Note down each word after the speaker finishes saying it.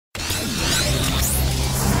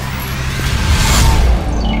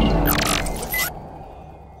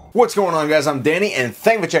What's going on, guys? I'm Danny, and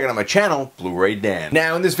thank you for checking out my channel, Bluray Dan.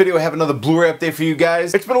 Now, in this video, I have another Blu-ray update for you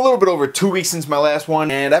guys. It's been a little bit over 2 weeks since my last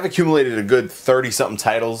one, and I've accumulated a good 30-something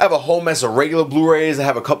titles. I have a whole mess of regular Blu-rays, I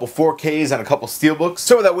have a couple 4Ks, and a couple Steelbooks.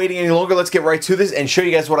 So without waiting any longer, let's get right to this and show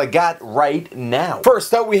you guys what I got right now.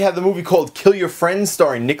 First up, we have the movie called Kill Your Friends,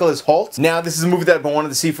 starring Nicholas Hoult. Now, this is a movie that I've been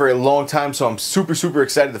wanting to see for a long time, so I'm super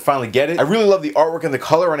excited to finally get it. I really love the artwork and the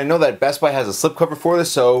color, and I know that Best Buy has a slipcover for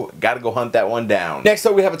this, so gotta go hunt that one down. Next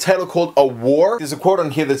up, we have a title called A War. There's a quote on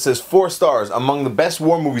here that says 4 stars, among the best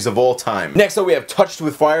war movies of all time. Next up, we have Touched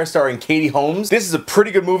with Fire, starring Katie Holmes. This is a pretty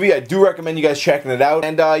good movie. I do recommend you guys checking it out.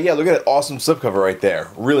 And yeah, look at that awesome slipcover right there.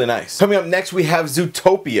 Really nice. Coming up next, we have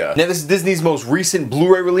Zootopia. Now, this is Disney's most recent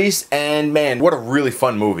Blu-ray release, and man, what a really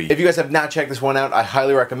fun movie. If you guys have not checked this one out, I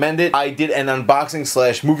highly recommend it. I did an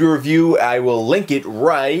unboxing / movie review. I will link it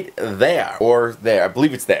right there. Or there. I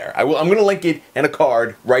believe it's there. I'm going to link it in a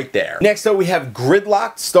card right there. Next up, we have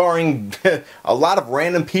Gridlocked, starring a lot of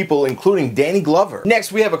random people, including Danny Glover.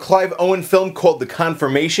 Next, we have a Clive Owen film called The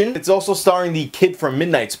Confirmation. It's also starring the Kid from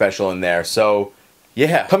Midnight special in there, so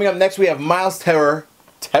yeah. Coming up next, we have Miles Teller.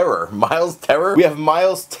 We have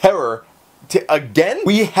Miles Teller. Again,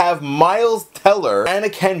 we have Miles Teller, Anna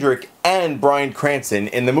Kendrick, and Bryan Cranston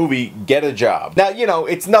in the movie Get a Job. Now, you know,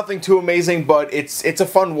 it's nothing too amazing, but it's a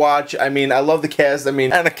fun watch. I mean, I love the cast. I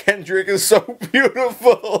mean, Anna Kendrick is so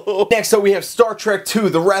beautiful. Next up, we have Star Trek II,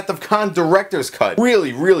 The Wrath of Khan Director's Cut.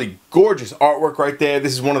 Really gorgeous artwork right there.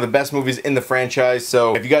 This is one of the best movies in the franchise,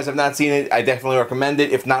 so if you guys have not seen it, I definitely recommend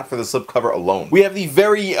it, if not for the slipcover alone. We have the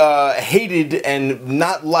very hated and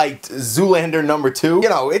not liked Zoolander #2. You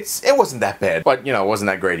know, it wasn't that bad, but, you know, it wasn't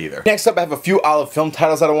that great either. Next up, I have a few Olive Film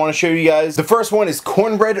titles that I want to show you guys. The first one is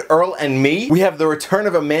Cornbread, Earl and Me. We have The Return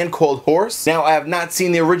of a Man Called Horse. Now, I have not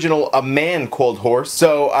seen the original A Man Called Horse,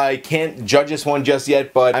 so I can't judge this one just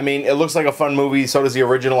yet, but I mean, it looks like a fun movie. So does the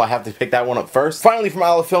original. I have to pick that one up first. Finally, from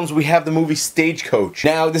Olive Films, we have the movie Stagecoach.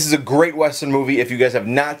 Now, this is a great Western movie. If you guys have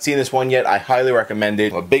not seen this one yet, I highly recommend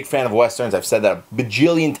it. I'm a big fan of Westerns. I've said that a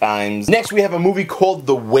bajillion times. Next, we have a movie called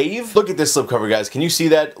The Wave. Look at this slipcover, guys. Can you see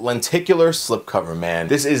that? Lenticular slipcover, man.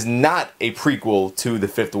 This is not a prequel to The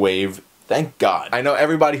Fifth Wave. Thank God. I know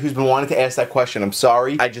everybody who's been wanting to ask that question. I'm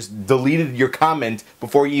sorry. I just deleted your comment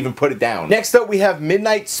before you even put it down. Next up, we have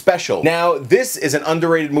Midnight Special. Now, this is an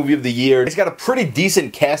underrated movie of the year. It's got a pretty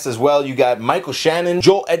decent cast as well. You got Michael Shannon,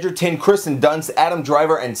 Joel Edgerton, Kristen Dunst, Adam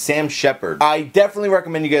Driver, and Sam Shepard. I definitely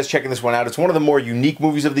recommend you guys checking this one out. It's one of the more unique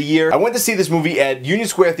movies of the year. I went to see this movie at Union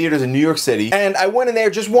Square Theaters in New York City, and I went in there,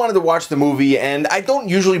 just wanted to watch the movie, and I don't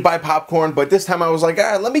usually buy popcorn, but this time I was like,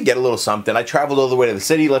 all right, let me get a little something. I traveled all the way to the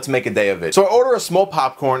city. Let's make a day of it. So I order a small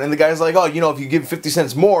popcorn, and the guy's like, oh, you know, if you give 50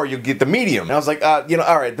 cents more, you'll get the medium. And I was like, you know,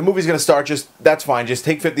 alright, the movie's gonna start, that's fine, just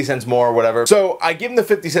take 50 cents more or whatever. So I give him the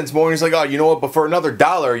 50 cents more, and he's like, oh, you know what, but for another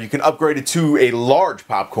 $1, you can upgrade it to a large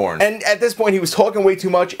popcorn. And at this point, he was talking way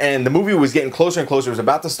too much, and the movie was getting closer and closer. It was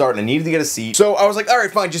about to start, and I needed to get a seat. So I was like,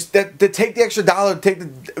 alright, fine, just take the extra $1, take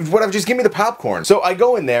the, whatever, just give me the popcorn. So I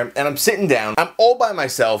go in there, and I'm sitting down, I'm all by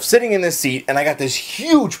myself, sitting in this seat, and I got this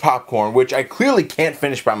huge popcorn, which I clearly can't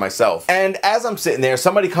finish by myself. And as I'm sitting there,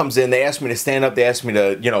 somebody comes in, they ask me to stand up, they ask me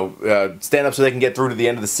to, you know, stand up so they can get through to the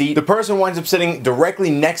end of the seat. The person winds up sitting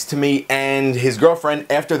directly next to me and his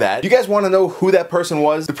girlfriend after that. You guys want to know who that person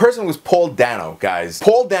was? The person was Paul Dano, guys.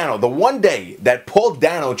 Paul Dano. The one day that Paul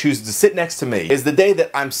Dano chooses to sit next to me is the day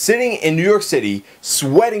that I'm sitting in New York City,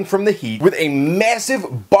 sweating from the heat, with a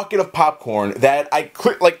massive bucket of popcorn that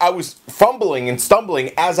I was fumbling and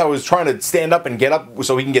stumbling as I was trying to stand up and get up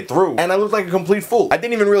so he can get through. And I looked like a complete fool. I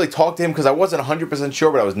didn't even really talk to him because I wasn't 100%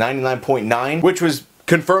 sure, but I was 99.9, which was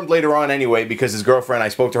confirmed later on anyway because his girlfriend, I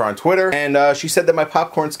spoke to her on Twitter, and she said that my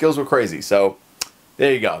popcorn skills were crazy, so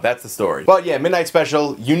there you go. That's the story. But yeah, Midnight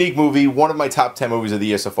Special, unique movie, one of my top 10 movies of the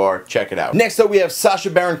year so far. Check it out. Next up, we have Sacha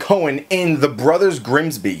Baron Cohen in The Brothers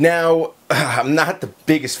Grimsby. Now, I'm not the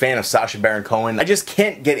biggest fan of Sacha Baron Cohen. I just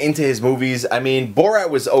can't get into his movies. I mean, Borat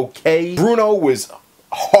was okay. Bruno was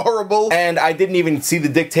horrible, and I didn't even see The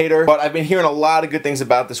Dictator, but I've been hearing a lot of good things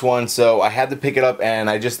about this one, so I had to pick it up, and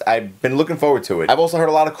I've been looking forward to it. I've also heard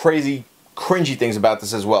a lot of crazy, cringy things about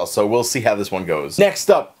this as well, so we'll see how this one goes. Next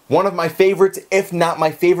up, one of my favorites, if not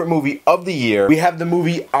my favorite movie of the year, we have the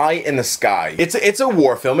movie Eye in the Sky. It's a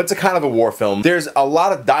war film. It's a kind of a war film. There's a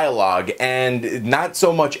lot of dialogue and not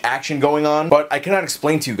so much action going on, but I cannot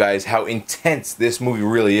explain to you guys how intense this movie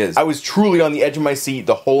really is. I was truly on the edge of my seat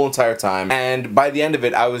the whole entire time, and by the end of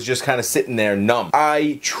it, I was just kind of sitting there numb.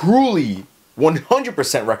 I truly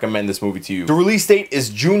 100% recommend this movie to you. The release date is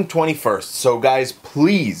June 21st, so guys,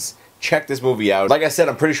 please check this movie out. Like I said,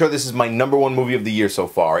 I'm pretty sure this is my #1 movie of the year so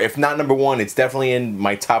far. If not #1, it's definitely in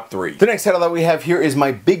my top 3. The next title that we have here is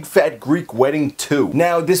My Big Fat Greek Wedding 2.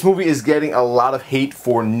 Now, this movie is getting a lot of hate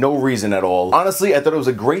for no reason at all. Honestly, I thought it was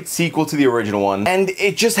a great sequel to the original one, and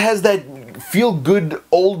it just has that feel-good,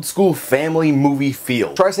 old-school family movie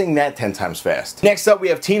feel. Try saying that 10 times fast. Next up, we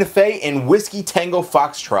have Tina Fey in Whiskey Tango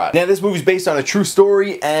Foxtrot. Now, this movie's based on a true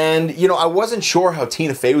story, and, you know, I wasn't sure how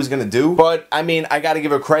Tina Fey was gonna do, but, I mean, I gotta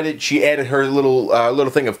give her credit. She added her little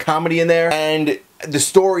thing of comedy in there, and the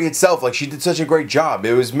story itself, like, she did such a great job.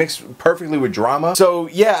 It was mixed perfectly with drama. So,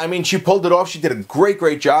 yeah, I mean, she pulled it off. She did a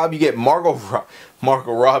great job. You get Margot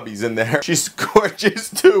Robbie's in there. She's gorgeous,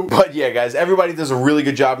 too. But, yeah, guys, everybody does a really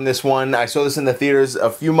good job in this one. I saw this in the theaters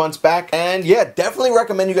a few months back, and, yeah, definitely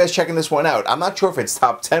recommend you guys checking this one out. I'm not sure if it's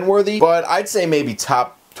top 10 worthy, but I'd say maybe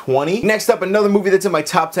top 20. Next up, another movie that's in my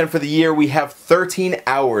top 10 for the year, we have 13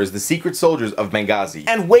 Hours, The Secret Soldiers of Benghazi.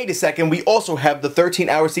 And wait a second, we also have the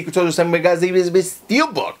 13-Hour Secret Soldiers of Benghazi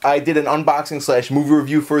Steelbook. I did an unboxing / movie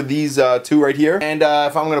review for these two right here. And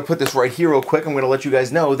if I'm going to put this right here real quick, I'm going to let you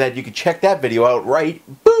guys know that you can check that video out right.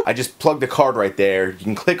 Boop. I just plugged the card right there. You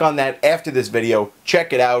can click on that after this video.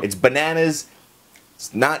 Check it out. It's bananas.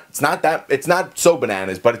 It's not so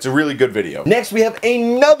bananas, but it's a really good video. Next, we have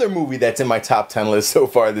another movie that's in my top 10 list so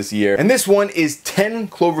far this year. And this one is 10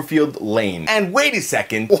 Cloverfield Lane. And wait a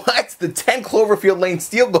second, what? The 10 Cloverfield Lane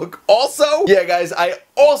Steelbook also? Yeah, guys, I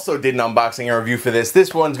also did an unboxing and review for this.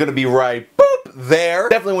 This one's gonna be right, boop, there.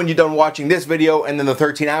 Definitely when you're done watching this video and then the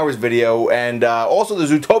 13 Hours video and also the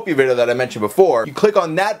Zootopia video that I mentioned before. You click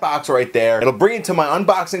on that box right there. It'll bring you to my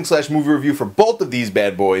unboxing / movie review for both of these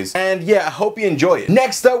bad boys. And yeah, I hope you enjoy it.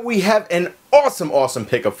 Next up, we have an awesome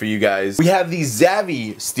pickup for you guys. We have the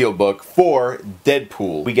Zavvi Steelbook for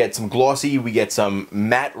Deadpool. We get some glossy, we get some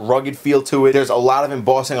matte, rugged feel to it. There's a lot of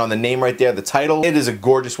embossing on the name right there, the title. It is a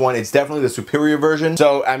gorgeous one. It's definitely the superior version.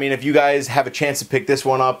 So, I mean, if you guys have a chance to pick this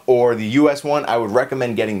one up or the US one, I would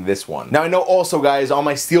recommend getting this one. Now, I know also, guys, on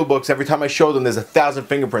my Steelbooks, every time I show them, there's 1,000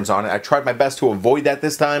 fingerprints on it. I tried my best to avoid that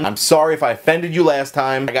this time. I'm sorry if I offended you last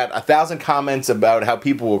time. I got 1,000 comments about how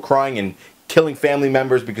people were crying and killing family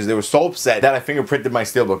members because they were so upset that I fingerprinted my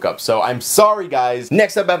Steelbook up. So I'm sorry, guys.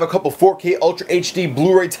 Next up, I have a couple 4K Ultra HD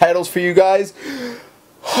Blu-ray titles for you guys.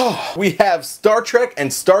 We have Star Trek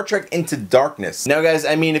and Star Trek Into Darkness. Now, guys,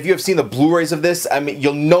 I mean, if you have seen the Blu-rays of this, I mean,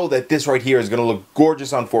 you'll know that this right here is going to look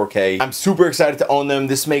gorgeous on 4K. I'm super excited to own them.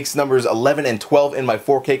 This makes numbers 11 and 12 in my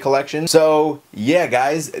 4K collection. So, yeah,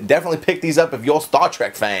 guys, definitely pick these up if you're a Star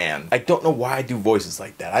Trek fan. I don't know why I do voices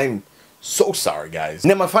like that. I'm so sorry, guys.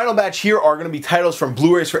 Now, my final batch here are going to be titles from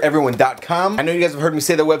BluRaysForEveryone.com. I know you guys have heard me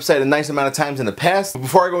say that website a nice amount of times in the past, but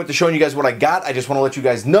before I go into showing you guys what I got, I just want to let you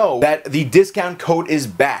guys know that the discount code is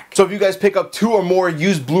back. So if you guys pick up 2 or more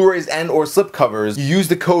used Blu-rays and or slipcovers, you use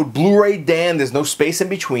the code BluRayDan, there's no space in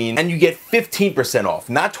between, and you get 15% off.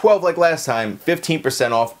 Not 12 like last time,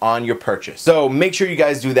 15% off on your purchase. So make sure you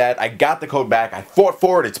guys do that. I got the code back. I fought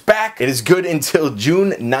for it. It's back. It is good until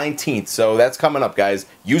June 19th. So that's coming up, guys.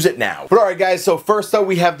 Use it now. But alright, guys, so first up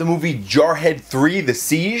we have the movie Jarhead 3, The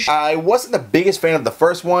Siege. I wasn't the biggest fan of the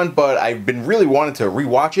first one, but I've been really wanting to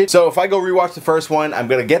rewatch it. So if I go rewatch the first one, I'm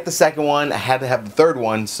gonna get the second one. I had to have the third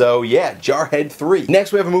one, so yeah, Jarhead 3.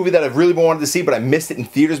 Next we have a movie that I've really been wanting to see, but I missed it in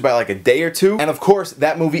theaters by like a day or two. And of course,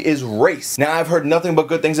 that movie is Race. Now, I've heard nothing but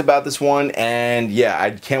good things about this one, and yeah,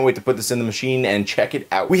 I can't wait to put this in the machine and check it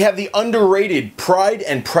out. We have the underrated Pride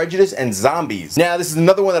and Prejudice and Zombies. Now, this is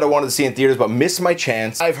another one that I wanted to see in theaters, but missed my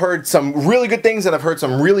chance. I've heard some really good things and I've heard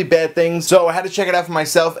some really bad things, so I had to check it out for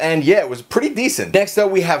myself, and yeah, it was pretty decent. Next up,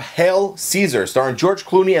 we have Hail Caesar, starring George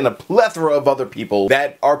Clooney and a plethora of other people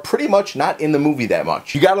that are pretty much not in the movie that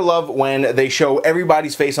much. You gotta love when they show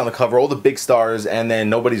everybody's face on the cover, all the big stars, and then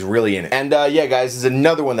nobody's really in it. And yeah, guys, this is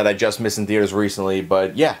another one that I just missed in theaters recently,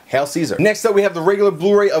 but yeah, Hail Caesar. Next up, we have the regular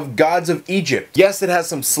Blu-ray of Gods of Egypt. Yes, it has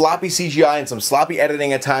some sloppy CGI and some sloppy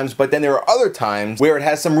editing at times, but then there are other times where it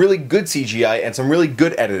has some really good CGI and some really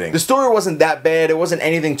good editing. The story wasn't that bad, it wasn't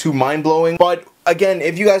anything too mind-blowing, but again,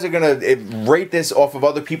 if you guys are gonna rate this off of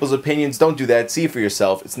other people's opinions, don't do that. See it for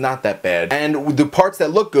yourself. It's not that bad. And the parts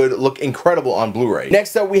that look good look incredible on Blu-ray.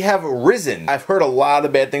 Next up, we have Risen. I've heard a lot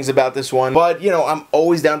of bad things about this one, but, you know, I'm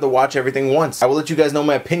always down to watch everything once. I will let you guys know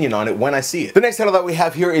my opinion on it when I see it. The next title that we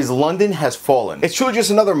have here is London Has Fallen. It's truly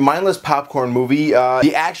just another mindless popcorn movie.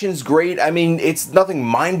 The action's great. I mean, it's nothing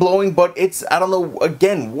mind-blowing, but it's, I don't know,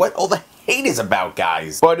 again, what all the hate is about,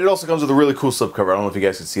 guys. But it also comes with a really cool slipcover. I don't know if you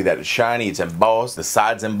guys can see that. It's shiny, it's embossed. embossed, the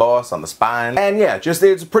sides embossed on the spine. And yeah, just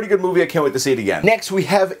it's a pretty good movie. I can't wait to see it again. Next, we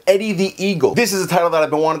have Eddie the Eagle. This is a title that I've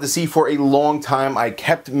been wanting to see for a long time. I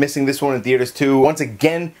kept missing this one in theaters too. Once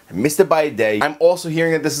again, I missed it by a day. I'm also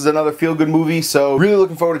hearing that this is another feel-good movie, so really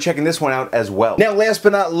looking forward to checking this one out as well. Now, last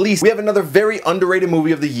but not least, we have another very underrated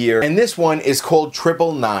movie of the year, and this one is called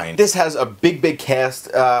 999. This has a big cast.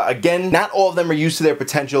 Again, not all of them are used to their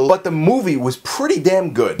potential, but the movie was pretty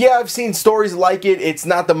damn good. Yeah, I've seen stories like it. It's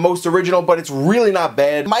not the most original, but it's really not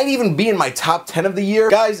bad. Might even be in my top 10 of the year.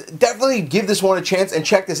 Guys, definitely give this one a chance and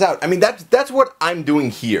check this out. I mean, that's what I'm doing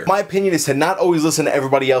here. My opinion is to not always listen to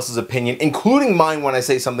everybody else's opinion, including mine when I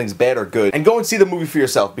say something's bad or good, and go and see the movie for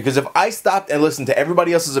yourself, because if I stopped and listened to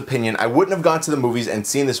everybody else's opinion, I wouldn't have gone to the movies and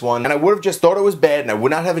seen this one, and I would have just thought it was bad, and I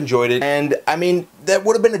would not have enjoyed it, and I mean, that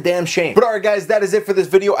would have been a damn shame. But alright guys, that is it for this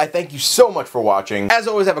video. I thank you so much for watching. As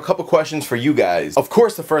always, I have a couple questions for you guys. Of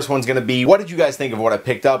course, the first one's gonna be, what did you guys think of what I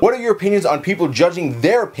picked up? What are your opinions on people judging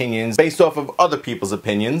their opinions based off of other people's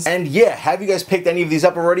opinions? And yeah, have you guys picked any of these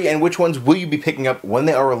up already, and which ones will you be picking up when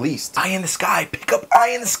they are released? Eye in the sky, pick up Eye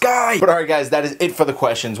in the Sky! But alright guys, that is it for the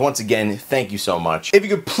questions. Once again, thank you so much. If you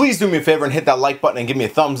could please do me a favor and hit that like button and give me a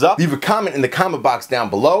thumbs up. Leave a comment in the comment box down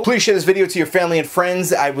below. Please share this video to your family and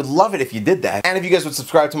friends. I would love it if you did that. And if you guys would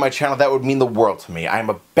subscribe to my channel, that would mean the world to me. I am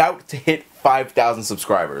about to hit 5,000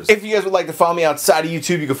 subscribers. If you guys would like to follow me outside of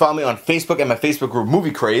YouTube, you can follow me on Facebook and my Facebook group Movie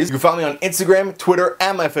Craze. You can follow me on Instagram, Twitter,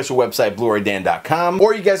 and my official website BluRayDan.com.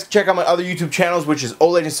 Or you guys can check out my other YouTube channels, which is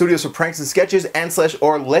Old Legend Studios for pranks and sketches, and /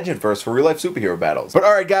 or Legendverse for real life superhero battles. But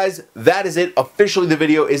alright guys, that is it. Officially the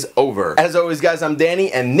video is over. As always guys, I'm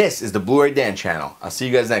Danny, and this is the Bluray Dan channel. I'll see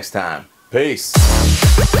you guys next time. Peace.